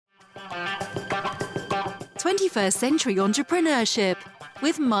21st Century Entrepreneurship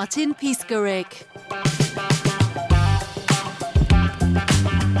with Martin Piskarik.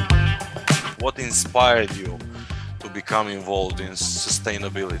 What inspired you to become involved in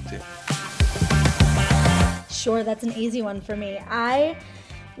sustainability? Sure, that's an easy one for me. I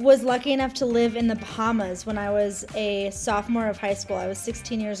was lucky enough to live in the Bahamas when I was a sophomore of high school. I was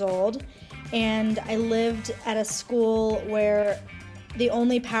 16 years old, and I lived at a school where the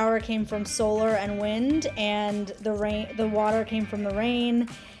only power came from solar and wind, and the water came from the rain,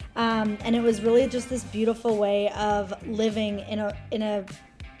 and it was really just this beautiful way of living in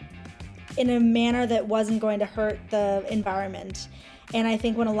a manner that wasn't going to hurt the environment. And I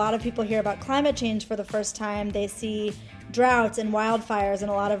think when a lot of people hear about climate change for the first time, they see droughts and wildfires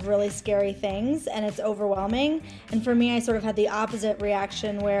and a lot of really scary things, and it's overwhelming. And for me, I sort of had the opposite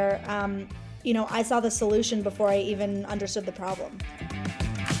reaction where, I saw the solution before I even understood the problem.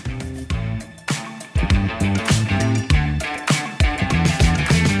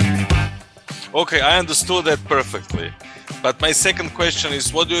 Okay, I understood that perfectly. But my second question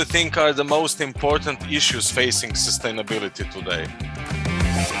is, what do you think are the most important issues facing sustainability today?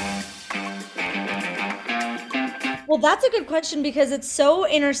 Well, that's a good question because it's so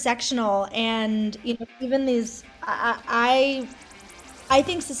intersectional, and even these, I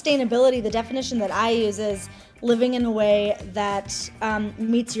think sustainability, the definition that I use is living in a way that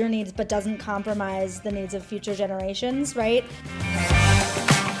meets your needs but doesn't compromise the needs of future generations, right?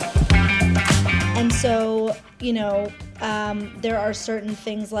 And so, there are certain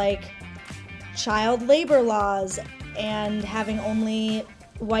things like child labor laws and having only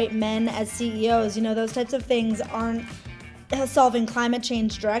white men as CEOs. Those types of things aren't solving climate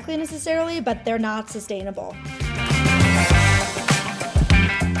change directly necessarily, but they're not sustainable.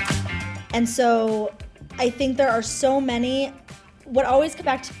 And so I think there are so many. What always comes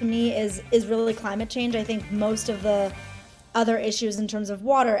back to me is really climate change. I think most of the other issues in terms of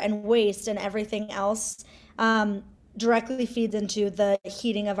water and waste and everything else directly feeds into the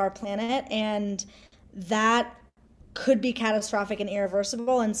heating of our planet, and that could be catastrophic and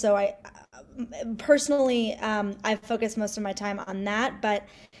irreversible. And so I personally, I've focused most of my time on that, but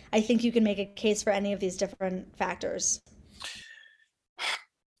I think you can make a case for any of these different factors.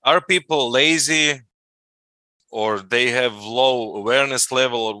 Are people lazy, or they have low awareness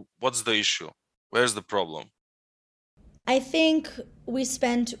level, or what's the issue? Where's the problem? I think we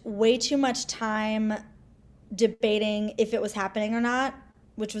spent way too much time debating if it was happening or not,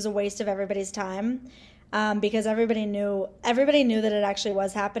 which was a waste of everybody's time, because everybody knew that it actually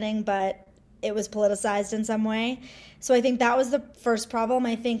was happening, but it was politicized in some way. So I think that was the first problem.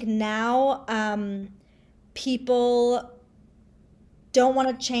 I think now people don't want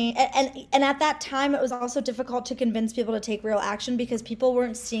to change, and at that time it was also difficult to convince people to take real action because people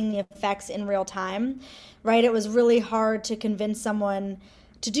weren't seeing the effects in real time, right? It was really hard to convince someone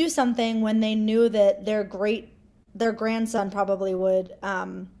to do something when they knew that their grandson probably would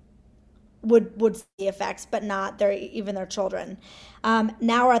see the effects, but not even their children.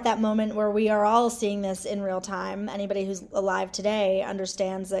 Now we're at that moment where we are all seeing this in real time. Anybody who's alive today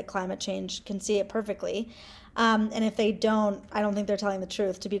understands that climate change can see it perfectly. And if they don't, I don't think they're telling the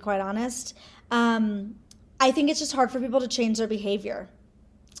truth, to be quite honest. I think it's just hard for people to change their behavior.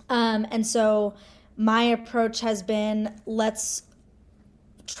 And so my approach has been, let's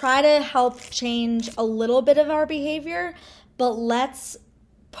try to help change a little bit of our behavior, but let's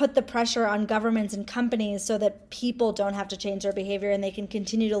put the pressure on governments and companies so that people don't have to change their behavior and they can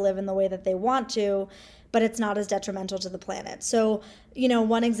continue to live in the way that they want to, but it's not as detrimental to the planet. So,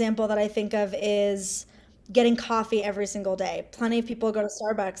 one example that I think of is getting coffee every single day. Plenty of people go to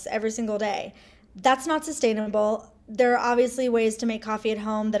Starbucks every single day. That's not sustainable. There are obviously ways to make coffee at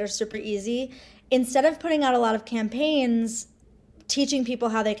home that are super easy. Instead of putting out a lot of campaigns teaching people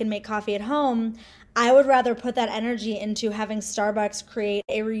how they can make coffee at home, I would rather put that energy into having Starbucks create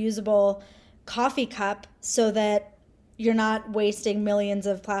a reusable coffee cup so that you're not wasting millions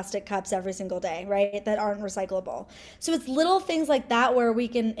of plastic cups every single day, right? That aren't recyclable. So it's little things like that where we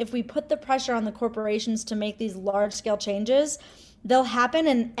can, if we put the pressure on the corporations to make these large scale changes, they'll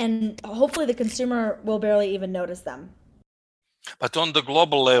happen and hopefully the consumer will barely even notice them. But on the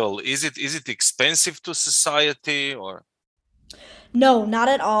global level, is it expensive to society or? No, not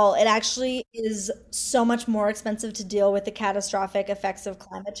at all. It actually is so much more expensive to deal with the catastrophic effects of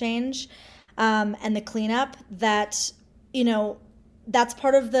climate change and the cleanup that, that's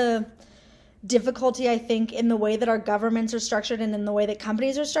part of the difficulty, I think, in the way that our governments are structured and in the way that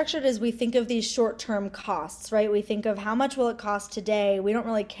companies are structured is we think of these short-term costs, right? We think of how much will it cost today? We don't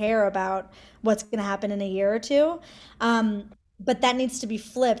really care about what's going to happen in a year or two. But that needs to be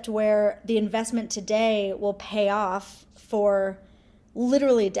flipped where the investment today will pay off for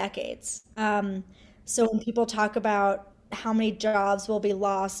literally decades. So when people talk about how many jobs will be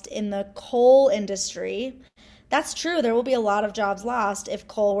lost in the coal industry, that's true. There will be a lot of jobs lost if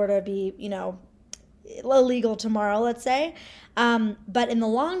coal were to be, illegal tomorrow, let's say. But in the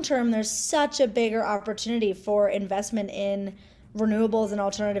long term, there's such a bigger opportunity for investment in renewables and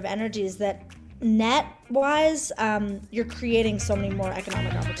alternative energies that net wise, you're creating so many more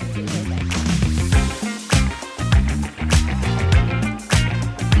economic opportunities, I think.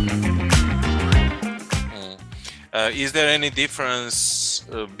 Is there any difference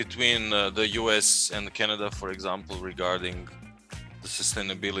between the US and Canada, for example, regarding the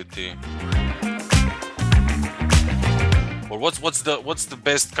sustainability? Or what's the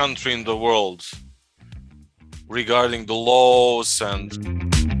best country in the world regarding the laws and?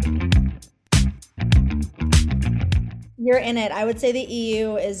 You're in it. I would say the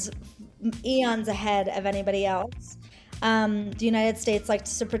EU is eons ahead of anybody else. The United States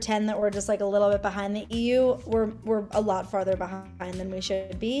likes to pretend that we're just like a little bit behind the EU. We're a lot farther behind than we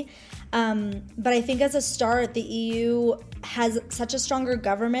should be. But I think as a start, the EU has such a stronger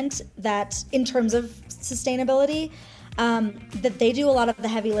government that in terms of sustainability, that they do a lot of the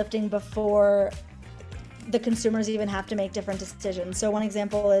heavy lifting before the consumers even have to make different decisions. So one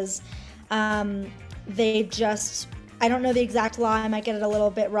example is they just, I don't know the exact law, I might get it a little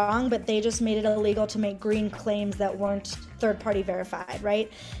bit wrong, but they just made it illegal to make green claims that weren't third-party verified,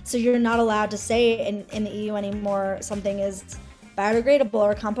 right? So you're not allowed to say in the EU anymore something is biodegradable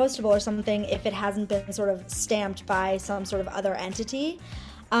or compostable or something if it hasn't been sort of stamped by some sort of other entity.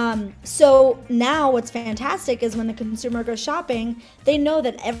 So now what's fantastic is when the consumer goes shopping, they know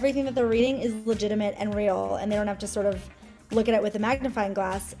that everything that they're reading is legitimate and real, and they don't have to sort of look at it with a magnifying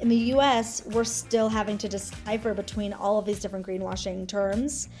glass. In the US, we're still having to decipher between all of these different greenwashing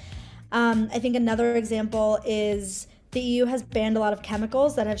terms. I think another example is the EU has banned a lot of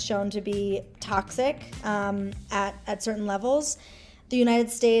chemicals that have shown to be toxic at certain levels. The United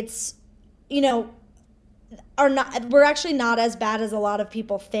States, we're actually not as bad as a lot of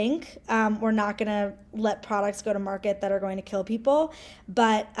people think. We're not going to let products go to market that are going to kill people,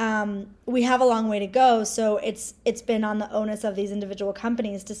 but we have a long way to go. So it's been on the onus of these individual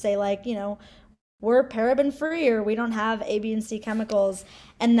companies to say, like, we're paraben free, or we don't have A, B, and C chemicals,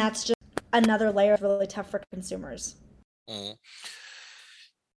 and that's just another layer really tough for consumers.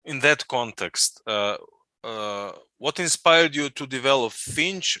 In that context, what inspired you to develop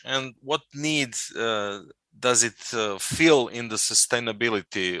Finch, and what needs does it fill in the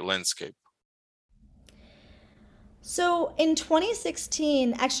sustainability landscape? So in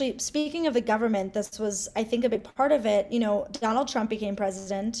 2016, actually, speaking of the government, this was, I think, a big part of it. Donald Trump became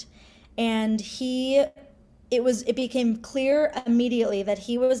president, and it became clear immediately that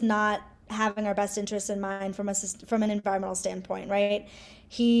he was not having our best interests in mind from an environmental standpoint, right?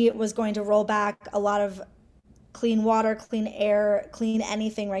 He was going to roll back a lot of clean water, clean air, clean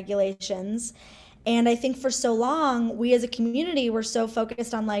anything regulations. And I think for so long, we as a community were so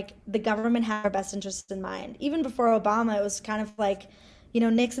focused on, like, the government had our best interests in mind. Even before Obama, it was kind of like,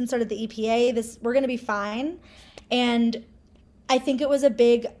 Nixon started the EPA, we're going to be fine. And I think it was a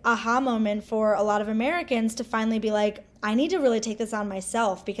big aha moment for a lot of Americans to finally be like, I need to really take this on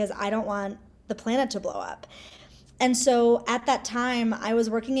myself because I don't want the planet to blow up. And so at that time, I was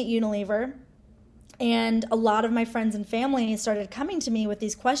working at Unilever, and a lot of my friends and family started coming to me with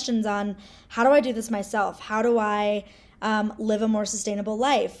these questions on, how do I do this myself? How do I live a more sustainable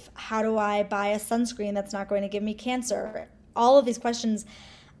life? How do I buy a sunscreen that's not going to give me cancer? All of these questions,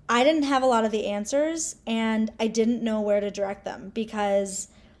 I didn't have a lot of the answers, and I didn't know where to direct them, because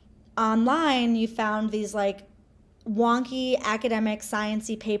online you found these like wonky academic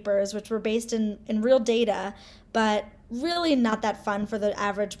sciencey papers which were based in real data, but really not that fun for the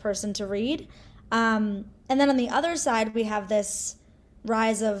average person to read. And then on the other side, we have this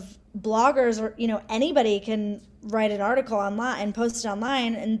rise of bloggers, or anybody can write an article online and post it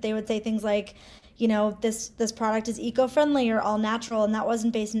online, and they would say things like, this product is eco-friendly or all natural, and that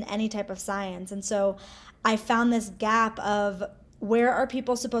wasn't based in any type of science. And so I found this gap of, where are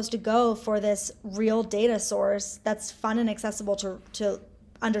people supposed to go for this real data source that's fun and accessible to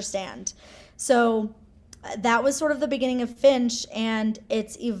understand? So that was sort of the beginning of Finch, and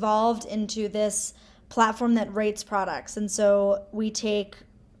it's evolved into this platform that rates products. And so we take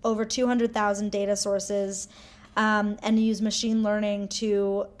over 200,000 data sources and use machine learning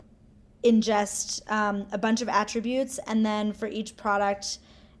to ingest a bunch of attributes, and then for each product,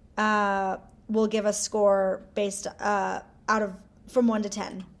 we'll give a score based from 1 to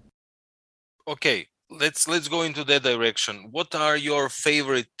 10. Okay, let's go into that direction. What are your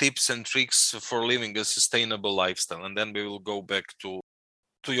favorite tips and tricks for living a sustainable lifestyle? And then we will go back to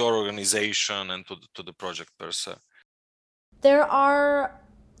your organization and to the project per se. There are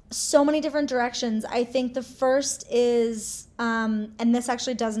so many different directions. I think the first is, and this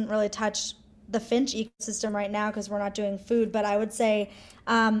actually doesn't really touch the Finch ecosystem right now because we're not doing food, but I would say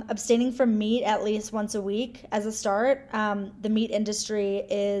abstaining from meat at least once a week as a start. The meat industry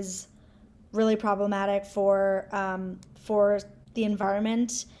is really problematic for the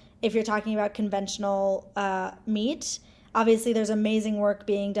environment. If you're talking about conventional meat, obviously there's amazing work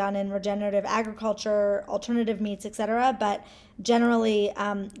being done in regenerative agriculture, alternative meats, etc. But generally,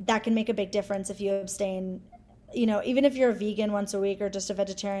 that can make a big difference if you abstain. You know, even if you're a vegan once a week or just a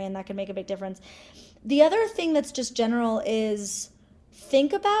vegetarian, that can make a big difference. The other thing that's just general is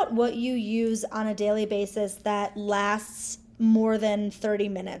think about what you use on a daily basis that lasts more than 30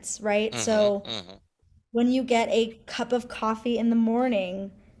 minutes, right? So when you get a cup of coffee in the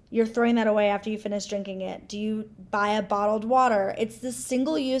morning, you're throwing that away after you finish drinking it. Do you buy a bottled water? It's the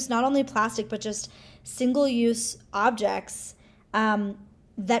single use, not only plastic, but just single use objects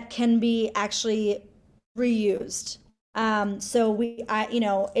that can be actually reused.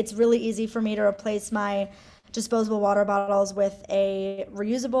 It's really easy for me to replace my disposable water bottles with a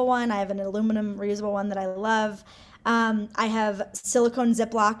reusable one. I have an aluminum reusable one that I love. I have silicone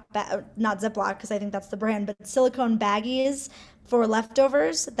Ziploc, not Ziploc because I think that's the brand, but silicone baggies for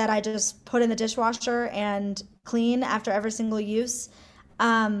leftovers that I just put in the dishwasher and clean after every single use.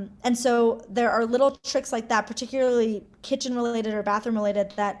 And so there are little tricks like that, particularly kitchen related or bathroom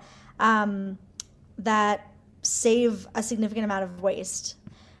related, that save a significant amount of waste.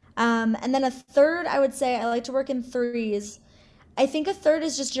 And then a third, I would say I like to work in threes. I think a third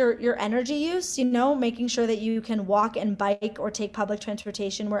is just your energy use, making sure that you can walk and bike or take public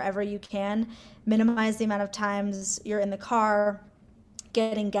transportation wherever you can, minimize the amount of times you're in the car,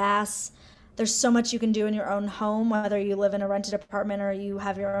 getting gas. There's so much you can do in your own home, whether you live in a rented apartment or you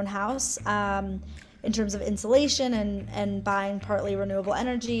have your own house, in terms of insulation and buying partly renewable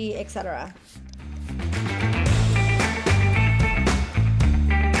energy, etc.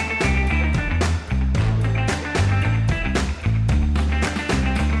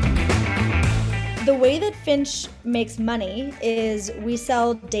 The way that Finch makes money is we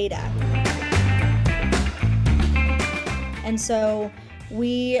sell data. And so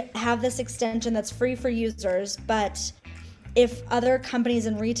we have this extension that's free for users, but if other companies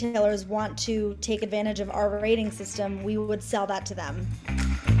and retailers want to take advantage of our rating system, we would sell that to them.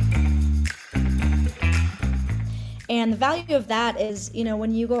 And the value of that is,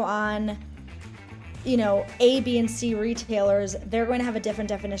 when you go on A, B, and C retailers, they're going to have a different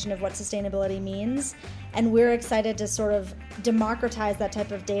definition of what sustainability means. And we're excited to sort of democratize that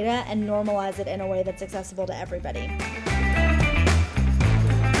type of data and normalize it in a way that's accessible to everybody.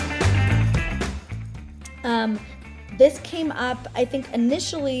 This came up, I think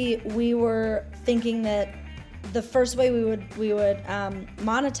initially we were thinking that the first way we would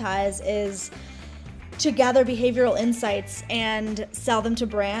monetize is to gather behavioral insights and sell them to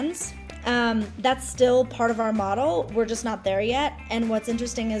brands. That's still part of our model. We're just not there yet. And what's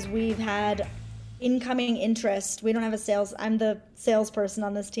interesting is we've had incoming interest. We don't have a sales, I'm the salesperson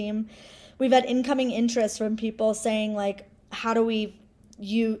on this team. We've had incoming interest from people saying like, how do we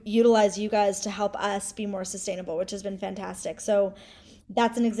utilize you guys to help us be more sustainable, which has been fantastic. So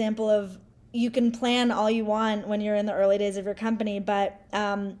that's an example of you can plan all you want when you're in the early days of your company, but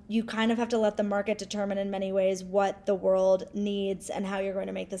you kind of have to let the market determine in many ways what the world needs and how you're going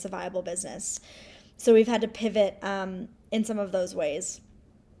to make this a viable business. So we've had to pivot in some of those ways.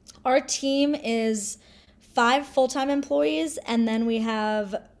 Our team is 5 full-time employees, and then we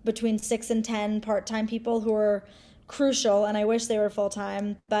have between 6 and 10 part-time people who are crucial, and I wish they were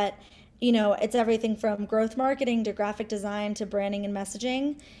full-time, but it's everything from growth marketing to graphic design to branding and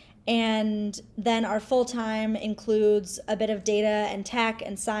messaging. And then our full-time includes a bit of data and tech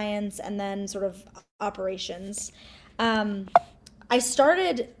and science and then sort of operations. I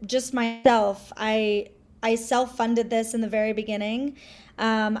started just myself. I self-funded this in the very beginning.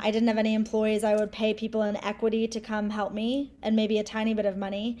 I didn't have any employees. I would pay people in equity to come help me and maybe a tiny bit of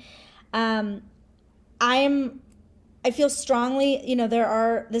money. I feel strongly,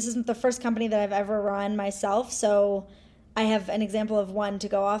 this isn't the first company that I've ever run myself, so I have an example of one to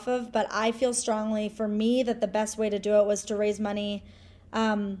go off of, but I feel strongly for me that the best way to do it was to raise money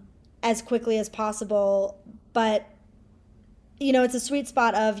as quickly as possible. But, it's a sweet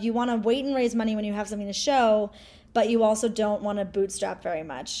spot of you want to wait and raise money when you have something to show, but you also don't want to bootstrap very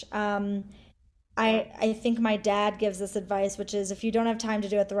much. I think my dad gives this advice, which is if you don't have time to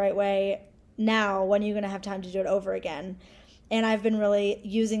do it the right way, now, when are you going to have time to do it over again? And I've been really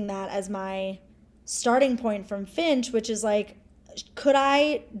using that as my starting point from Finch, which is like, could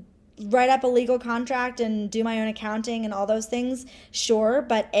I write up a legal contract and do my own accounting and all those things? Sure.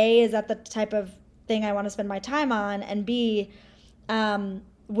 But A, is that the type of thing I want to spend my time on? And B,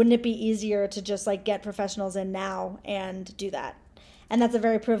 wouldn't it be easier to just like get professionals in now and do that? And that's a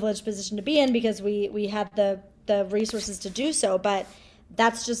very privileged position to be in because we have the resources to do so. But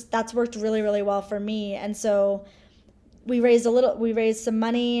that's worked really, really well for me. And so we raised some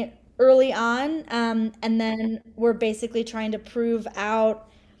money early on, and then we're basically trying to prove out,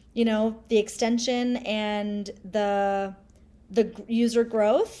 the extension and the user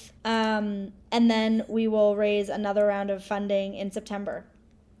growth, and then we will raise another round of funding in September,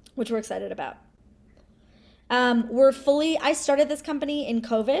 which we're excited about. I started this company in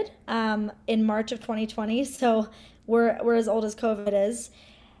COVID, in March of 2020, so we're as old as COVID is.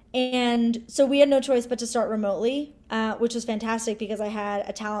 And so we had no choice but to start remotely, which was fantastic because I had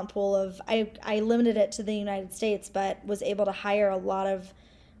a talent pool of, I limited it to the United States, but was able to hire a lot of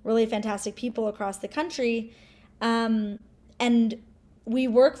really fantastic people across the country. And we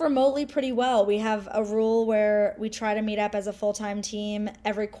work remotely pretty well. We have a rule where we try to meet up as a full-time team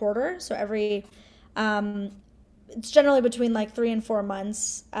every quarter. So it's generally between like 3 and 4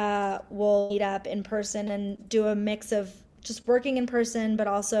 months, we'll meet up in person and do a mix of just working in person, but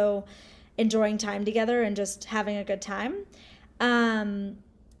also enjoying time together and just having a good time.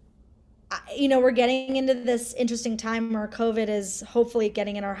 We're getting into this interesting time where COVID is hopefully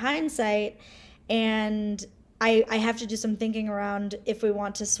getting in our hindsight, and I have to do some thinking around if we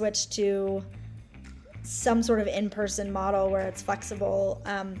want to switch to some sort of in-person model where it's flexible.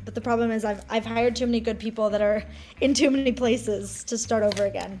 But the problem is I've hired too many good people that are in too many places to start over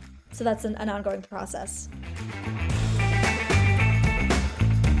again. So that's an ongoing process.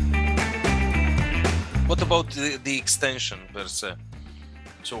 What about the extension per se?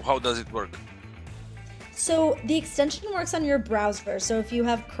 So how does it work? So the extension works on your browser. So if you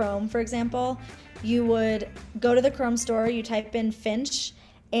have Chrome, for example, you would go to the Chrome store, you type in Finch,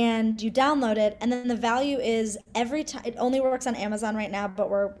 and you download it. And then the value is every time, it only works on Amazon right now, but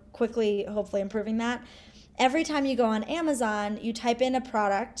we're quickly, hopefully improving that. Every time you go on Amazon, you type in a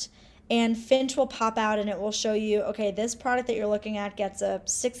product and Finch will pop out and it will show you, okay, this product that you're looking at gets a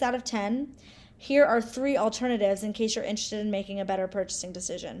 6 out of 10. Here are 3 alternatives in case you're interested in making a better purchasing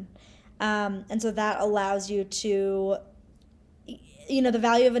decision. And so that allows you to, the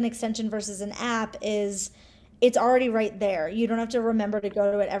value of an extension versus an app is it's already right there. You don't have to remember to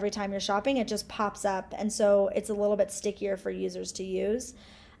go to it every time you're shopping. It just pops up. And so it's a little bit stickier for users to use.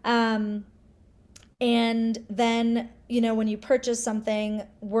 And then, when you purchase something,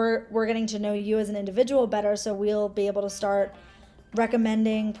 we're getting to know you as an individual better. So we'll be able to start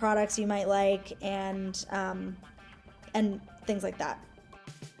recommending products you might like and things like that.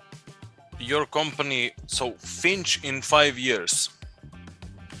 Your company, so Finch in 5 years.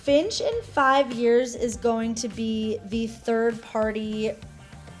 Finch in 5 years is going to be the third-party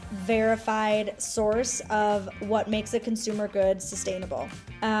verified source of what makes a consumer good sustainable.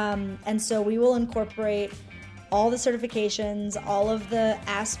 And so we will incorporate all the certifications, all of the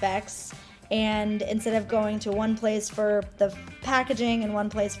aspects, and instead of going to one place for the packaging and one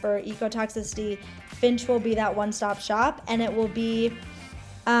place for ecotoxicity, Finch will be that one-stop shop, and it will be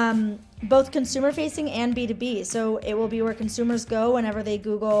both consumer-facing and B2B. So it will be where consumers go whenever they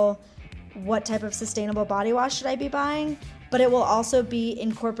Google what type of sustainable body wash should I be buying, but it will also be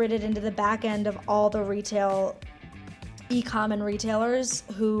incorporated into the back end of all the retail, e-com and retailers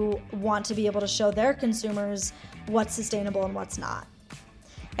who want to be able to show their consumers what's sustainable and what's not.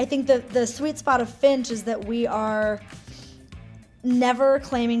 I think the sweet spot of Finch is that we are never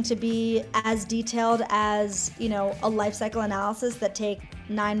claiming to be as detailed as, a life cycle analysis that take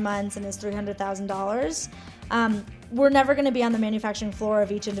 9 months and is $300,000. We're never going to be on the manufacturing floor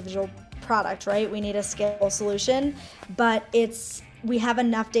of each individual product, right? We need a scalable solution, but we have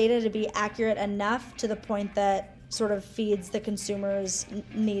enough data to be accurate enough to the point that sort of feeds the consumer's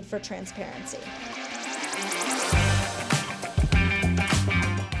need for transparency.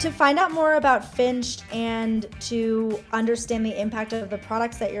 To find out more about Finch and to understand the impact of the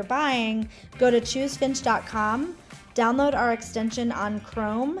products that you're buying, go to choosefinch.com, download our extension on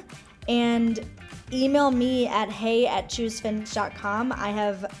Chrome, and email me at hey@choosefinch.com.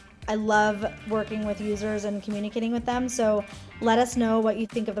 I love working with users and communicating with them, so let us know what you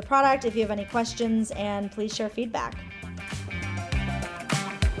think of the product, if you have any questions, and please share feedback.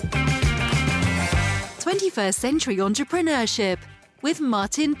 21st Century Entrepreneurship with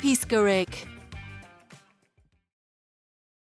Martin Piskarik.